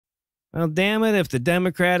Well, damn it if the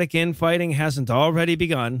Democratic infighting hasn't already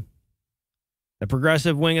begun. The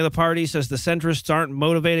progressive wing of the party says the centrists aren't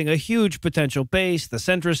motivating a huge potential base. The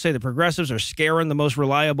centrists say the progressives are scaring the most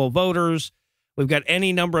reliable voters. We've got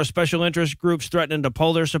any number of special interest groups threatening to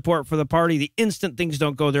pull their support for the party the instant things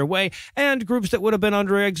don't go their way, and groups that would have been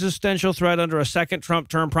under existential threat under a second Trump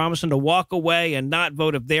term promising to walk away and not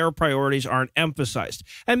vote if their priorities aren't emphasized.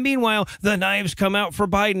 And meanwhile, the knives come out for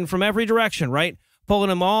Biden from every direction, right?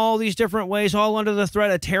 Pulling him all these different ways, all under the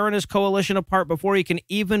threat of tearing his coalition apart before he can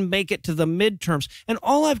even make it to the midterms. And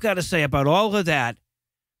all I've got to say about all of that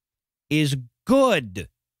is good.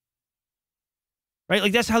 Right?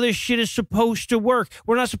 Like, that's how this shit is supposed to work.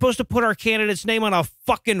 We're not supposed to put our candidate's name on a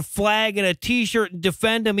fucking flag and a T-shirt and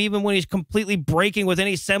defend him even when he's completely breaking with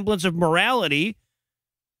any semblance of morality.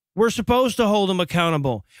 We're supposed to hold him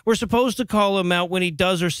accountable. We're supposed to call him out when he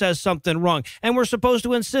does or says something wrong. And we're supposed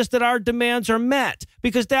to insist that our demands are met,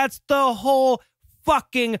 because that's the whole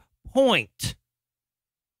fucking point.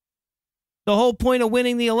 The whole point of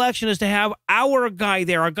winning the election is to have our guy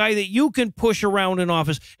there, a guy that you can push around in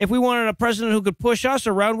office. If we wanted a president who could push us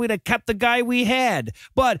around, we'd have kept the guy we had.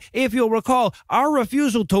 But if you'll recall, our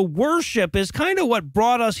refusal to worship is kind of what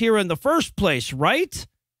brought us here in the first place, right?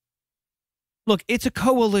 Look, it's a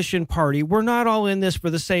coalition party. We're not all in this for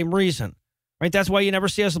the same reason, right? That's why you never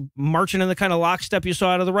see us marching in the kind of lockstep you saw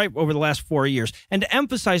out of the right over the last 4 years. And to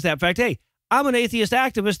emphasize that fact, hey, I'm an atheist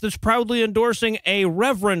activist that's proudly endorsing a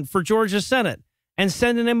reverend for Georgia's Senate and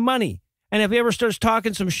sending him money. And if he ever starts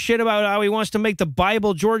talking some shit about how he wants to make the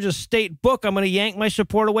Bible Georgia's state book, I'm going to yank my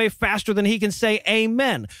support away faster than he can say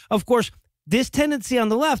amen. Of course, this tendency on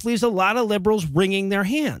the left leaves a lot of liberals wringing their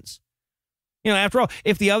hands. You know, after all,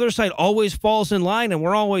 if the other side always falls in line and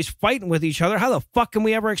we're always fighting with each other, how the fuck can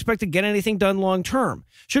we ever expect to get anything done long term?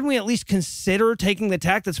 Shouldn't we at least consider taking the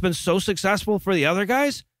tack that's been so successful for the other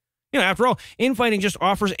guys? You know, after all, infighting just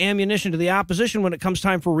offers ammunition to the opposition when it comes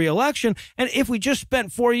time for re-election. And if we just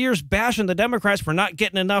spent 4 years bashing the Democrats for not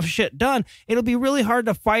getting enough shit done, it'll be really hard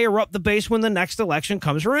to fire up the base when the next election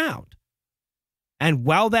comes around. And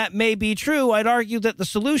while that may be true, I'd argue that the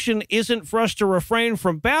solution isn't for us to refrain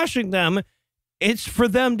from bashing them. It's for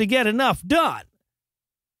them to get enough done.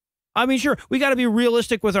 I mean, sure, we got to be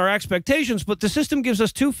realistic with our expectations, but the system gives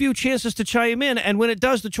us too few chances to chime in, and when it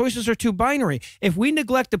does, the choices are too binary. If we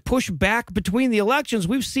neglect to push back between the elections,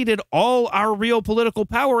 we've ceded all our real political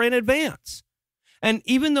power in advance. And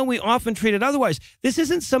even though we often treat it otherwise, this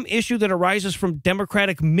isn't some issue that arises from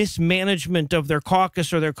Democratic mismanagement of their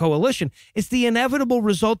caucus or their coalition. It's the inevitable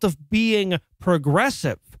result of being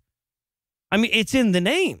progressive. I mean, it's in the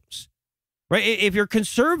names, right? If you're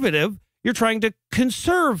conservative, you're trying to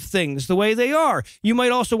conserve things the way they are. You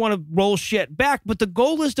might also want to roll shit back, but the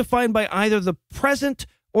goal is defined by either the present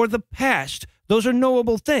or the past. Those are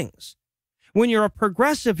knowable things. When you're a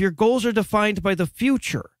progressive, your goals are defined by the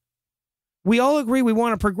future. We all agree we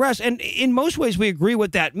want to progress, and in most ways we agree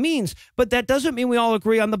what that means, but that doesn't mean we all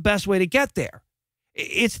agree on the best way to get there.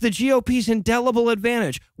 It's the GOP's indelible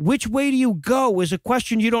advantage. Which way do you go is a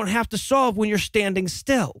question you don't have to solve when you're standing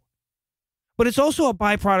still. But it's also a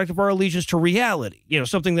byproduct of our allegiance to reality, you know,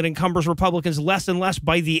 something that encumbers Republicans less and less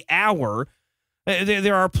by the hour.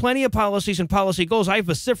 There are plenty of policies and policy goals I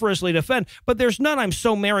vociferously defend, but there's none I'm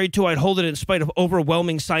so married to I'd hold it in spite of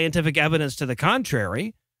overwhelming scientific evidence to the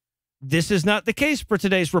contrary. This is not the case for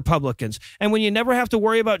today's Republicans. And when you never have to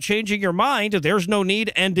worry about changing your mind, there's no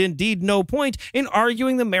need and indeed no point in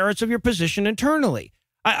arguing the merits of your position internally.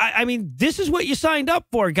 I mean, this is what you signed up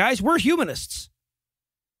for, guys. We're humanists.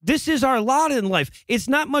 This is our lot in life. It's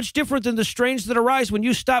not much different than the strains that arise when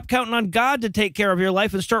you stop counting on God to take care of your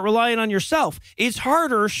life and start relying on yourself. It's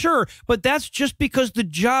harder, sure, but that's just because the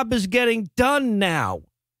job is getting done now.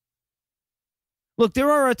 Look,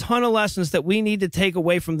 there are a ton of lessons that we need to take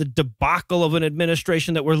away from the debacle of an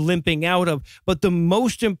administration that we're limping out of. But the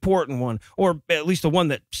most important one, or at least the one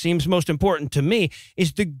that seems most important to me,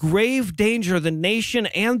 is the grave danger the nation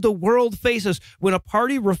and the world faces when a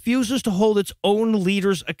party refuses to hold its own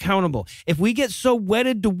leaders accountable. If we get so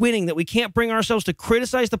wedded to winning that we can't bring ourselves to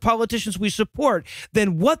criticize the politicians we support,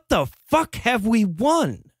 then what the fuck have we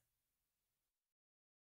won?